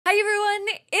Hi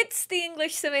everyone, it's the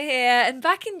EnglishSimmer here, and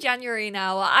back in January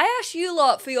now, I asked you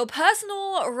lot for your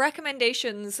personal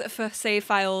recommendations for save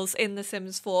files in The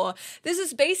Sims 4. This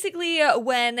is basically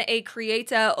when a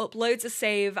creator uploads a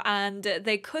save and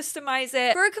they customize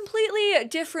it for a completely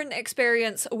different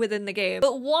experience within the game.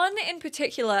 But one in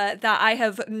particular that I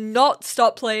have not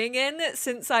stopped playing in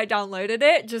since I downloaded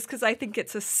it, just because I think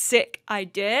it's a sick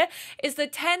idea, is the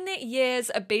 10 years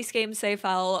base game save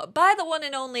file by the one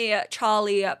and only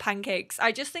CharlyPancakes.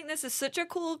 I just think this is such a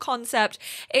cool concept.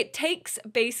 It takes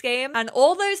base game and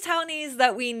all those townies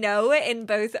that we know in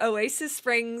both Oasis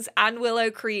Springs and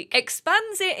Willow Creek,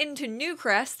 expands it into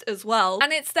Newcrest as well,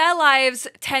 and it's their lives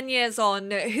 10 years on,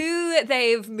 who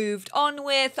they've moved on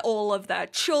with, all of their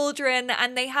children,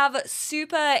 and they have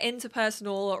super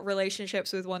interpersonal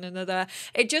relationships with one another.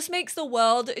 It just makes the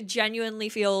world genuinely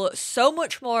feel so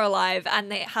much more alive,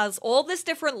 and it has all this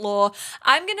different lore.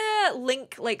 I'm gonna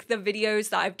link like the videos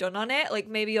that I've done on it, like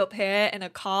maybe up here in a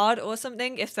card or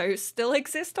something, if those still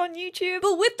exist on YouTube.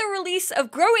 But with the release of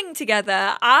Growing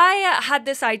Together, I had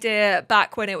this idea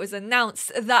back when it was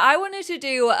announced that I wanted to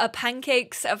do a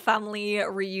Pancakes family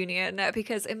reunion,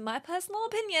 because in my personal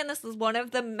opinion, this is one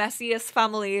of the messiest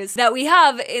families that we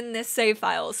have in this save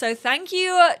file. So thank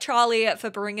you, Charlie, for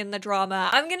bringing the drama.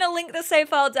 I'm gonna link the save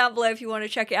file down below if you want to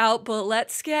check it out, but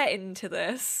let's get into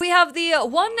this. We have the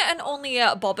one and only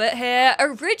Bobbit here.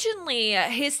 Originally,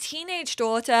 his teenage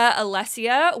daughter,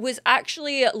 Alessia, was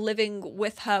actually living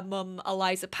with her mum,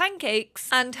 Eliza Pancakes,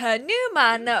 and her new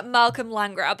man, Malcolm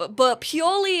Landgrab, but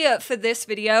purely for this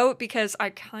video, because I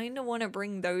kind of want to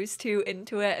bring those two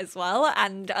into it as well,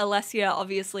 and Alessia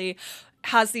obviously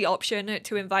has the option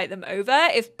to invite them over.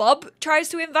 If Bob tries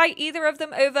to invite either of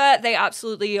them over, they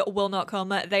absolutely will not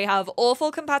come. They have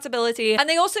awful compatibility, and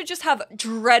they also just have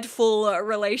dreadful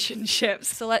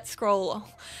relationships. So let's scroll.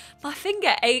 My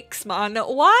finger aches, man.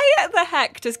 Why the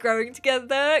heck does Growing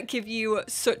Together give you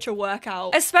such a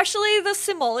workout? Especially the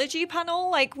Simology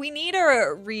panel. Like, we need a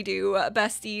redo,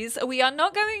 besties. We are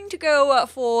not going to go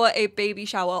for a baby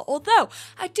shower, although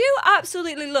I do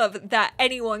absolutely love that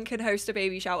anyone can host a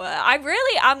baby shower. I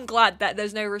really am glad that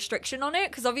there's no restriction on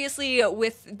it, because obviously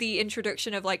with the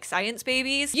introduction of like science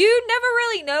babies, you never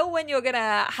really know when you're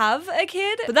gonna have a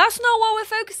kid. But that's not what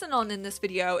we're focusing on in this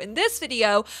video. In this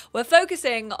video, we're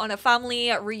focusing on a family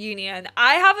reunion.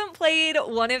 I haven't played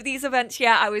one of these events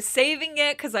yet. I was saving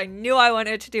it because I knew I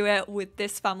wanted to do it with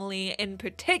this family in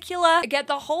particular. Get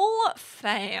the whole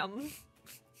fam.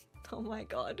 Oh my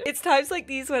god. It's times like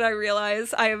these when I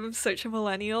realize I am such a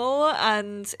millennial,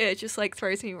 and it just like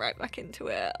throws me right back into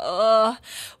it. Ugh.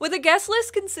 With a guest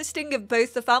list consisting of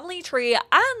both the family tree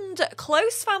and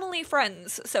close family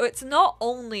friends. So it's not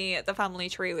only the family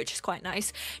tree, which is quite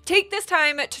nice. Take this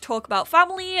time to talk about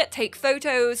family, take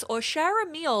photos, or share a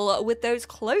meal with those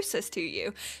closest to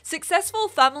you. Successful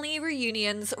family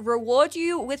reunions reward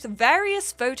you with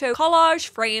various photo collage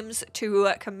frames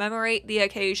to commemorate the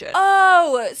occasion.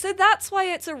 Oh, so that's why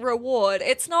it's a reward.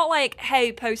 It's not like,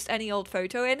 hey, post any old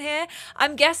photo in here.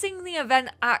 I'm guessing the event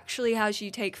actually has you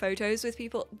take photos with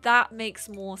people. That makes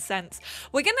more sense.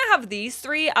 We're gonna have these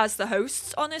three as the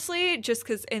hosts, honestly, just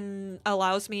because it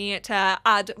allows me to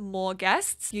add more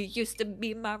guests. You used to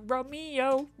be my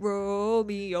Romeo.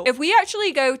 If we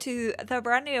actually go to the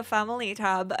brand new family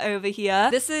tab over here,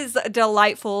 this is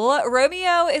delightful.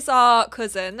 Romeo is our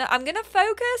cousin. I'm gonna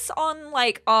focus on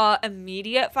like our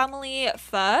immediate family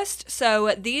first.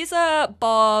 So these are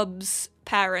Bob's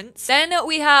parents. Then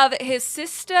we have his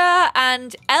sister,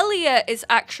 and Elliot is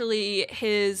actually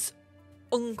his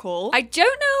uncle. I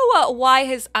don't know why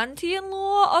his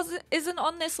auntie-in-law isn't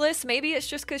on this list. Maybe it's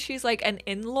just because she's like an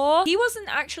in-law. He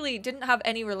didn't have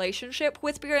any relationship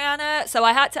with Brianna, so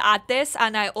I had to add this,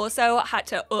 and I also had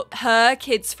to up her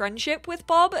kids' friendship with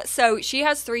Bob. So she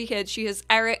has 3 kids. She has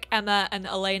Eric, Emma, and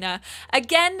Elena.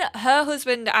 Again, her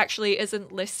husband actually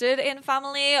isn't listed in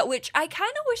family, which I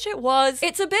kind of wish it was.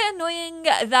 It's a bit annoying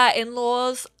that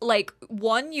in-laws, like,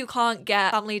 one, you can't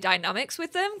get family dynamics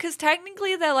with them, because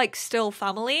technically they're like still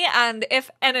family, and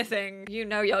if anything, you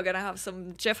know you're gonna have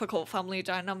some difficult family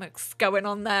dynamics going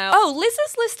on there. Oh, Liz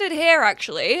is listed here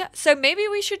actually, so maybe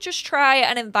we should just try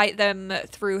and invite them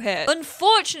through here.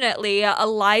 Unfortunately,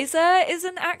 Eliza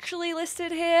isn't actually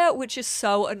listed here, which is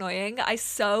so annoying. I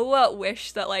so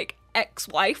wish that like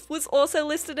ex-wife was also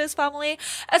listed as family,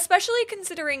 especially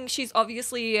considering she's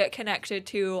obviously connected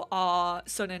to our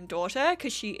son and daughter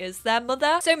because she is their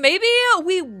mother. So maybe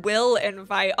we will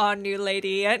invite our new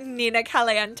lady, Nina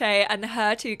Caliente, and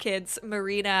her two kids,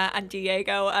 Marina and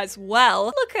Diego, as well.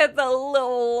 Look at the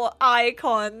little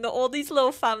icon, all these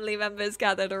little family members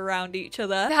gathered around each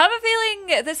other. I have a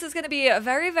feeling this is going to be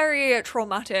very, very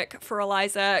traumatic for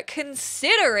Eliza,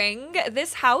 considering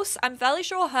this house, I'm fairly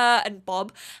sure her and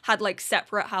Bob had like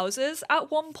separate houses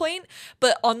at one point,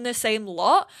 but on the same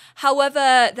lot.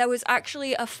 However, there was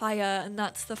actually a fire, and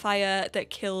that's the fire that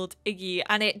killed Iggy.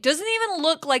 And it doesn't even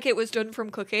look like it was done from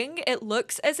cooking. It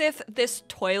looks as if this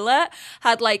toilet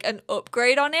had like an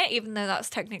upgrade on it, even though that's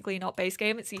technically not base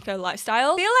game, it's eco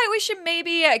lifestyle. I feel like we should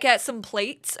maybe get some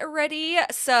plates ready.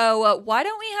 So why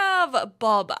don't we have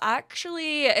Bob?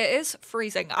 Actually, it is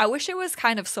freezing. I wish it was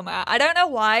kind of summer. I don't know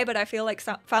why, but I feel like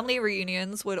family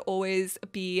reunions would always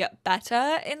be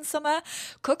better in summer.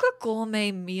 Cook a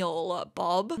gourmet meal,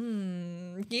 Bob.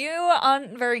 You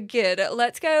aren't very good.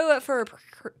 Let's go for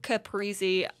a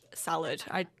caprese salad.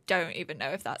 I don't even know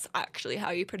if that's actually how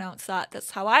you pronounce that.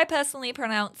 That's how I personally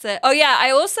pronounce it. Oh yeah, I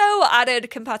also added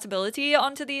compatibility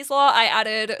onto these lot. I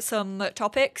added some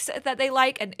topics that they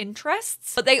like and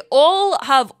interests, but they all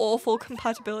have awful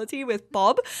compatibility with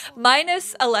Bob,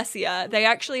 minus Alessia. They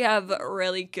actually have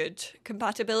really good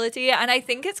compatibility, and I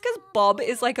think it's because Bob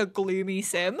is like a gloomy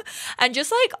sim, and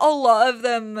just like a lot of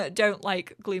them don't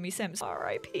like gloomy sims.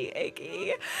 R.I.P.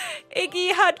 Iggy.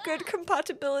 Iggy had good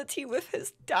compatibility with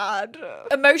his dad.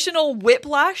 Emotional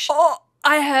whiplash. Oh,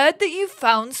 I heard that you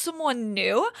found someone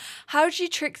new. How did you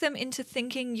trick them into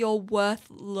thinking you're worth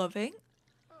loving?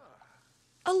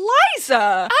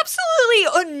 Eliza!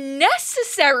 Absolutely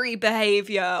unnecessary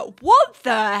behavior. What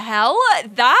the hell?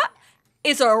 That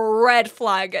is a red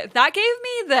flag. That gave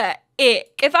me the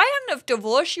ick. If I hadn't have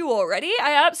divorced you already,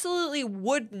 I absolutely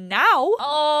would now.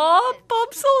 Oh,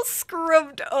 Bob's all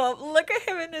scrubbed up. Look at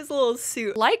him in his little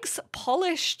suit. Likes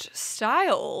polished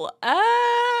style.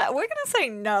 We're gonna say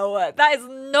no. That is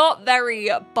not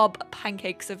very Bob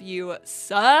Pancakes of you,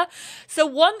 sir. So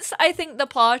once I think the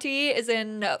party is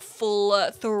in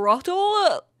full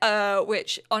throttle,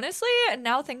 which honestly,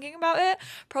 now thinking about it,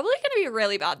 probably gonna be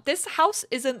really bad. This house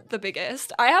isn't the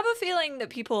biggest. I have a feeling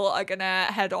that people are gonna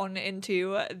head on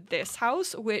into this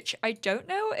house, which I don't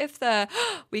know if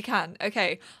we can.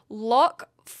 Okay, lock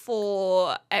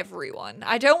for everyone.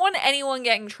 I don't want anyone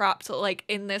getting trapped like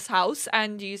in this house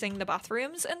and using the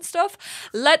bathrooms and stuff.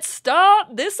 Let's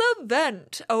start this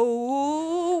event.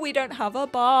 Oh, we don't have a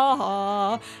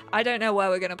bar. I don't know where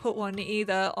we're gonna put one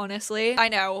either, honestly. I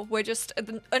know, we're just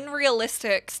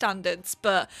unrealistic standards,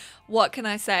 but what can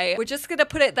I say? We're just gonna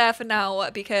put it there for now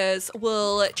because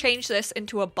we'll change this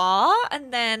into a bar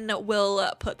and then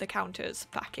we'll put the counters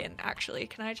back in. Actually,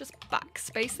 can I just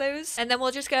backspace those? And then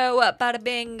we'll just go bada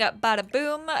bing, bada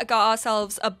boom. Got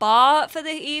ourselves a bar for the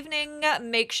evening,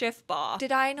 makeshift bar.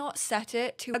 Did I not set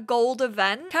it to a gold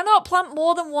event? Cannot plant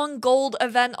more than one gold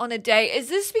event on a day. Is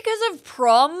this because of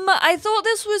prom? I thought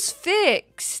this was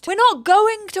fixed. We're not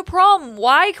going to prom.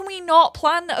 Why can we not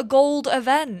plan a gold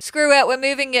event? Screw it, we're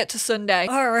moving it to Sunday.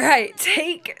 All right,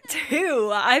 take two.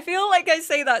 I feel like I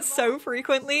say that so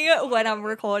frequently when I'm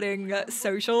recording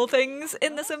social things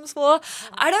in The Sims 4.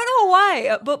 I don't know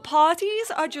why, but parties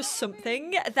are just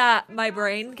something that my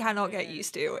brain cannot get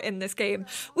used to in this game,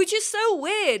 which is so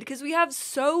weird because we have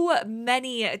so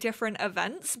many different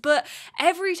events, but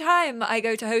every time I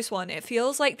go to host one, it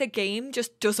feels like the game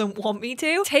just doesn't want me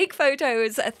to. Take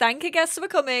photos, thank a guest for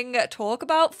coming, talk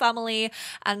about family,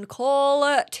 and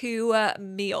call to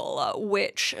meal.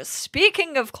 Which,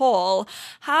 speaking of call,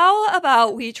 how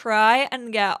about we try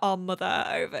and get our mother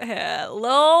over here?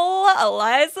 Lol,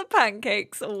 Eliza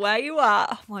Pancakes, where you at?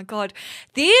 Oh my god,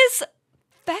 these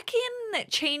feckin'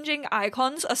 changing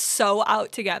icons are so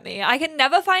out to get me. I can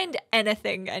never find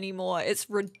anything anymore. It's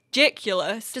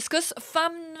ridiculous. Discuss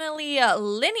family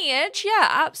lineage. Yeah,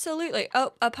 absolutely.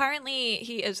 Oh, apparently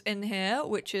he is in here,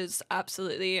 which is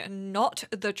absolutely not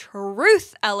the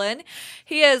truth, Ellen.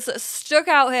 He is stuck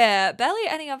out here. Barely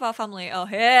any of our family. Oh,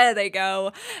 here they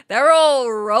go. They're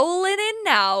all rolling in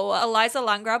now. Eliza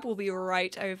Landgrab will be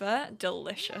right over.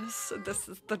 Delicious. This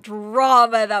is the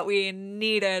drama that we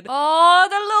needed. Oh,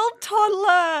 the little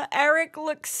toddler. Eric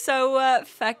looks so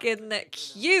feckin'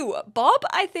 cute. Bob,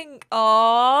 I think,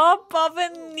 oh, Bob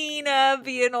and Nina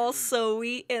being all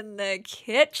sweet in the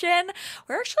kitchen.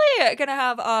 We're actually gonna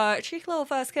have our cheeky little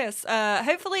first kiss.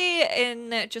 Hopefully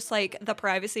in just like the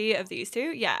privacy of these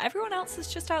two. Yeah, everyone else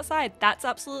is just outside. That's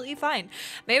absolutely fine.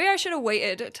 Maybe I should have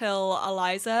waited till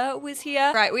Eliza was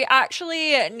here. Right, we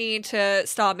actually need to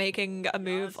start making a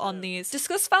move on these.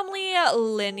 Discuss family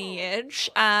lineage,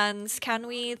 and can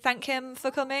we thank him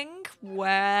for coming?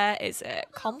 Where is it?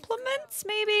 Compliments,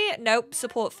 maybe? Nope.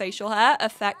 Support facial hair.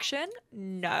 Affection?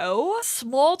 No.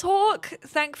 Small talk?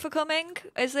 Thank for coming.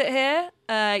 Is it here?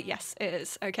 Yes, it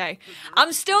is. Okay.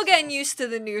 I'm still getting used to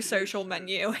the new social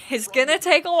menu. It's gonna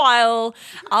take a while.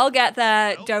 I'll get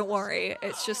there. Don't worry.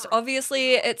 It's just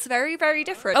obviously it's very, very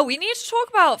different. Oh, we need to talk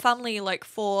about family like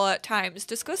 4 times.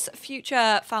 Discuss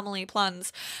future family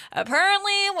plans.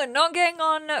 Apparently, we're not getting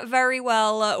on very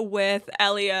well with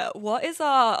Elliot. What is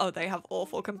our... Oh, they have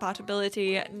awful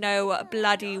compatibility. No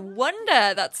bloody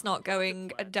wonder that's not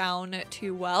going down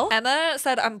too well. Emma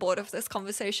said, I'm bored of this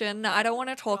conversation. I don't want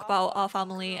to talk about our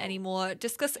family anymore.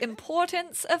 Discuss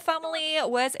importance of family.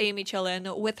 Where's Amy chilling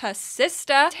with her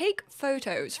sister? Take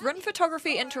photos. Run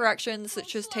photography interactions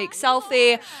such as take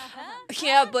selfie.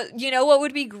 Yeah, but you know what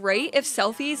would be great if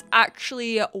selfies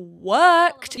actually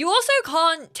worked? You also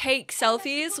can't take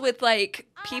selfies with like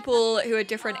people who are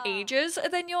different ages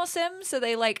than your Sims, so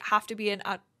they like have to be in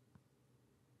a...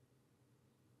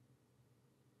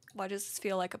 Why does this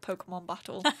feel like a Pokemon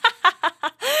battle?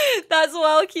 That's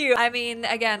well cute. I mean,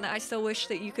 again, I still wish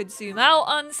that you could zoom out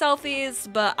on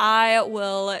selfies, but I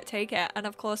will take it. And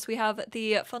of course, we have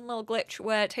the fun little glitch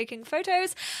where taking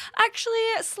photos actually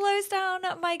slows down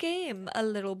my game a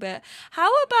little bit.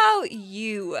 How about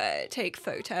you take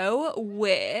photo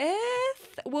with...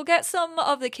 We'll get some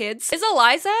of the kids. Is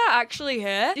Eliza actually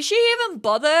here? Did she even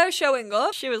bother showing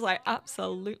up? She was like,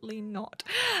 absolutely not.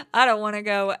 I don't want to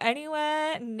go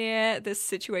anywhere near this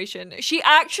situation. She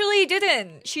actually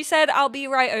didn't. She said, I'll be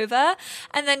right over,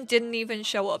 and then didn't even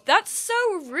show up. That's so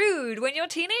rude when your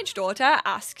teenage daughter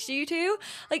asks you to.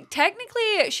 Like,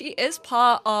 technically, she is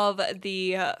part of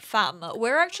the fam.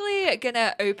 We're actually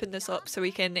gonna open this up so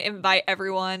we can invite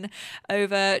everyone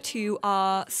over to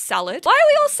our salad. Why are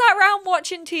we all sat around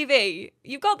watching TV?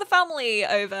 You've got the family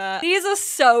over. These are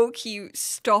so cute.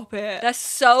 Stop it. They're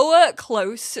so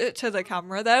close to the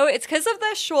camera, though. It's because of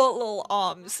their short little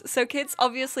arms. So kids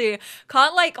obviously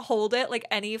can't, like, hold it, like,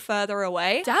 any further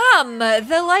away. Damn,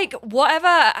 the like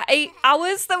whatever 8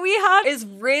 hours that we have is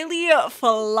really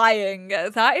flying.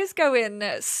 That is going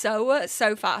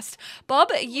so fast.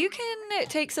 Bob, you can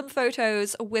take some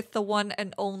photos with the one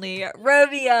and only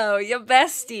Romeo, your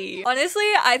bestie. Honestly,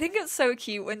 I think it's so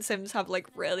cute when Sims have like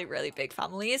really big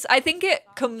families. I think it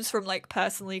comes from like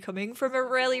personally coming from a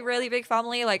really big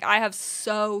family. Like I have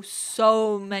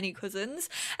so many cousins,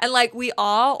 and like we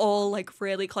are all like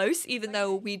really close even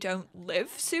though we don't live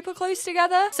super close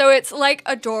together. So it's like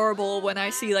adorable when I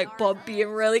see like Bob being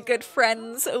really good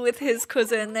friends with his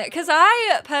cousin, because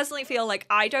I personally feel like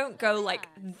I don't go like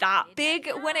that big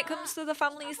when it comes to the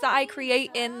families that I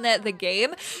create in the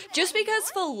game, just because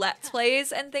for let's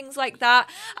plays and things like that,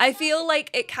 I feel like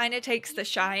it kind of takes the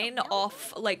shine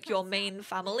off like your main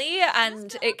family,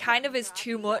 and it kind of is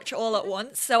too much all at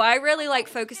once. So I really like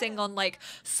focusing on like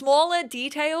smaller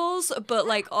details, but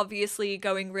like obviously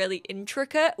going really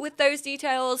intricate with those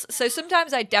details. So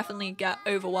sometimes I definitely get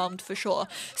overwhelmed for sure.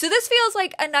 So this feels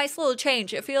like a nice little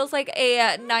change. It feels like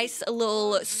a nice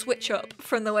little switch up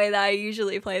from the way that I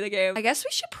usually play the game. I guess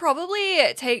we should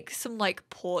probably take some like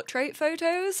portrait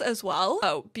photos as well.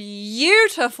 Oh,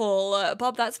 beautiful.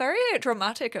 Bob, that's very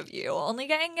dramatic of you. Only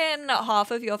getting in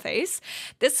half of your face.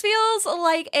 This feels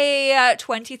like a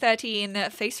 2013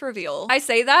 face reveal. I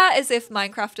say that as if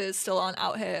Minecrafters still aren't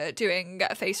out here doing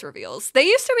face reveals. They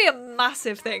used to be a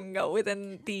massive thing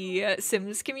within the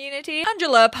Sims community.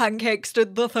 Angela Pancakes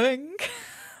did the thing.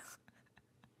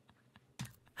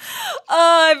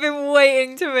 Oh, I've been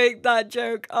waiting to make that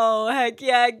joke. Oh, heck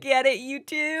yeah, get it, you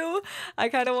two. I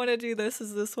kind of want to do this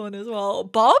as this one as well.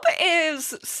 Bob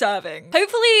is serving.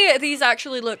 Hopefully these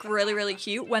actually look really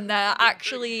cute when they're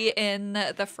actually in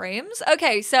the frames.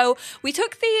 Okay, so we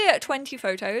took the 20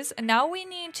 photos and now we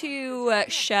need to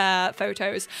share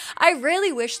photos. I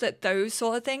really wish that those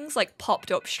sort of things like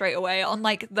popped up straight away on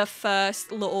like the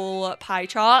first little pie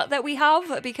chart that we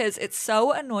have, because it's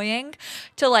so annoying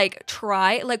to like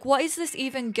try. Like, what is this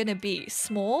even gonna be?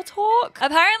 Small talk?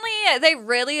 Apparently, they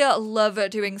really love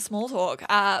doing small talk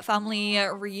at family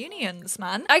reunions,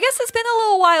 man. I guess it's been a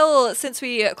little while since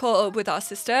we caught up with our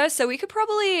sister, so we could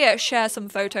probably share some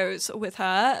photos with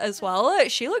her as well.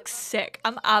 She looks sick.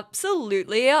 I'm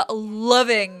absolutely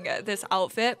loving this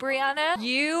outfit, Brianna.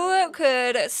 You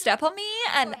could step on me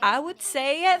and I would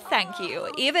say thank you,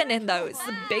 even in those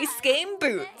base game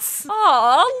boots.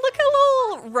 Aw, look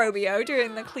at little Romeo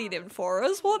doing the cleaning for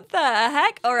us. What the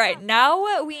heck? All right,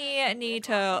 now we need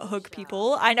to hug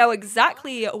people. I know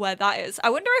exactly where that is.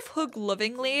 I wonder if hug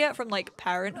lovingly from like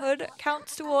Parenthood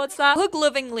counts towards that. Hug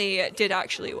lovingly did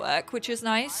actually work, which is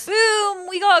nice. Boom,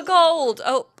 we got gold.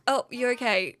 Oh, you're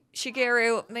okay.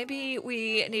 Shigeru, maybe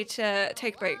we need to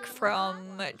take a break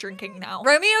from drinking now.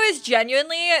 Romeo is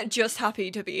genuinely just happy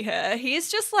to be here.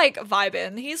 He's just like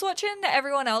vibing. He's watching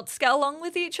everyone else get along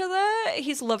with each other.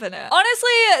 He's loving it.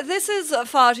 Honestly, this is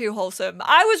far too wholesome.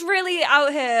 I was really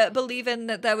out here believing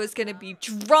that there was gonna be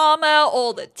drama,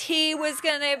 all the tea was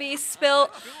gonna be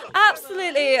spilt.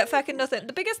 Absolutely fucking nothing.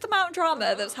 The biggest amount of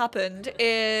drama that's happened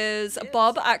is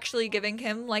Bob actually giving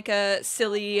him like a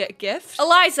silly gift.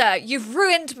 Eliza, you've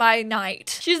ruined my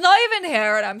night. She's not even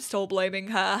here and I'm still blaming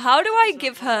her. How do I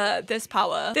give her this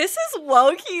power? This is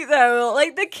well cute though.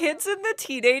 Like the kids and the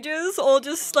teenagers all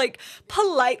just like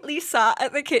politely sat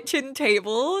at the kitchen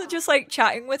table, just like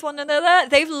chatting with one another.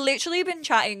 They've literally been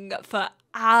chatting for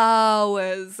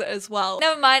hours as well.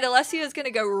 Never mind, Alessia's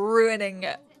gonna go ruining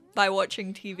it by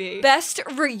watching TV. Best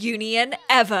reunion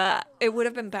ever. It would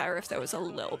have been better if there was a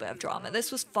little bit of drama.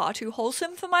 This was far too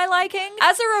wholesome for my liking.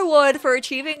 As a reward for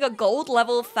achieving a gold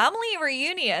level family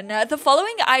reunion, the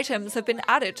following items have been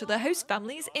added to the host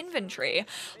family's inventory.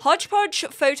 Hodgepodge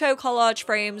photo collage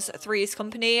frames, Three's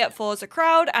Company, Four's a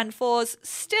crowd, and Four's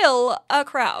still a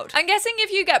crowd. I'm guessing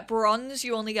if you get bronze,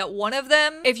 you only get one of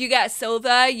them. If you get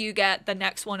silver, you get the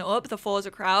next one up, the Four's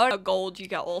a crowd. A gold, you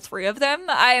get all three of them.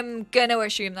 I'm gonna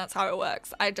assume that's how it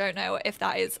works. I don't know if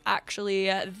that is actually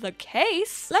the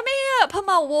case. Let me put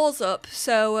my walls up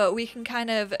so we can kind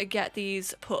of get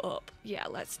these put up. Yeah,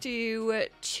 let's do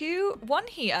one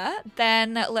here.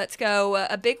 Then let's go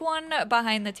a big one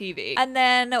behind the TV. And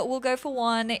then we'll go for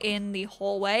one in the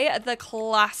hallway. The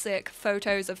classic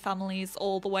photos of families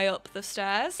all the way up the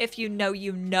stairs. If you know,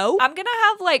 you know. I'm gonna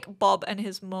have like Bob and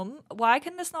his mum. Why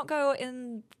can this not go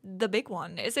in the big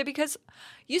one? Is it because...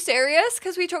 You serious?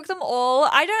 Because we took them all.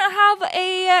 I don't have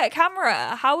a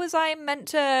camera. How was I meant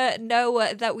to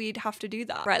know that we'd have to do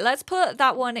that? Right, let's put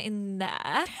that one in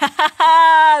there.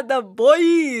 The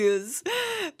boys.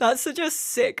 That's such a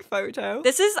sick photo.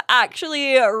 This is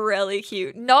actually really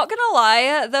cute. Not gonna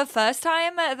lie, the first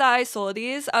time that I saw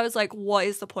these, I was like, what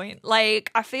is the point?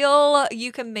 Like, I feel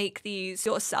you can make these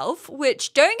yourself,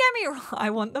 which don't get me wrong, I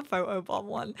want the photo bomb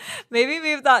one. Maybe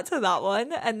move that to that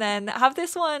one and then have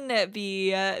this one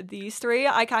be these three.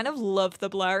 I kind of love the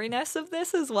blurriness of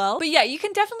this as well. But yeah, you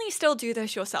can definitely still do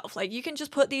this yourself. Like you can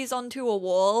just put these onto a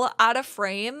wall, add a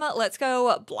frame. Let's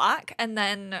go black. And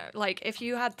then like if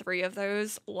you had three of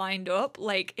those lined up,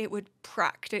 like it would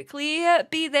practically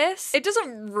be this. It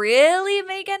doesn't really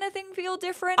make anything feel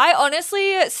different. I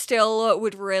honestly still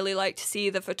would really like to see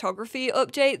the photography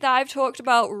update that I've talked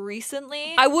about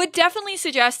recently. I would definitely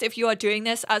suggest if you are doing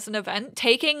this as an event,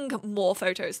 taking more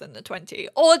photos than the 20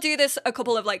 or do this a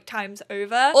couple of like times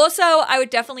over. Also, I would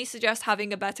definitely suggest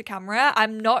having a better camera.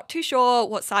 I'm not too sure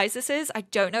what size this is. I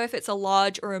don't know if it's a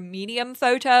large or a medium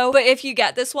photo, but if you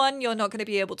get this one, you're not going to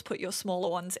be able to put your smaller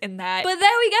ones in there. But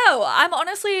there we go. I'm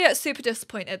honestly super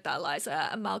disappointed that Eliza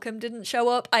and Malcolm didn't show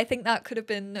up. I think that could have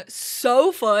been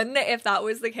so fun if that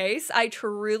was the case. I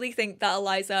truly think that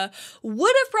Eliza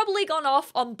would have probably gone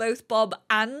off on both Bob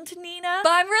and Nina,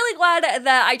 but I'm really glad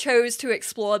that I chose to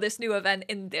explore this new event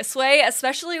in this way,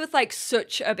 especially with like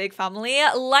such a big family.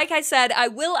 Like I said, I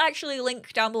will actually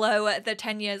link down below the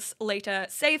 10 years later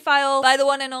save file by the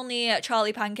one and only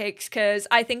CharlyPancakes, because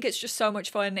I think it's just so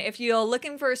much fun if you're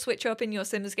looking for a switch up in your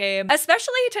Sims game,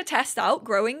 especially to test out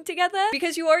growing together,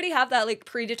 because you already have that like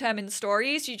predetermined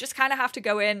stories. You just kind of have to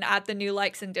go in, add the new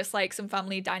likes and dislikes and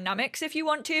family dynamics if you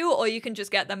want to, or you can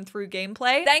just get them through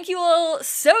gameplay. Thank you all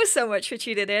so much for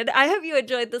tuning in. I hope you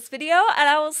enjoyed this video and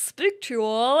I will speak to you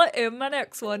all in my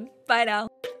next one. Bye now.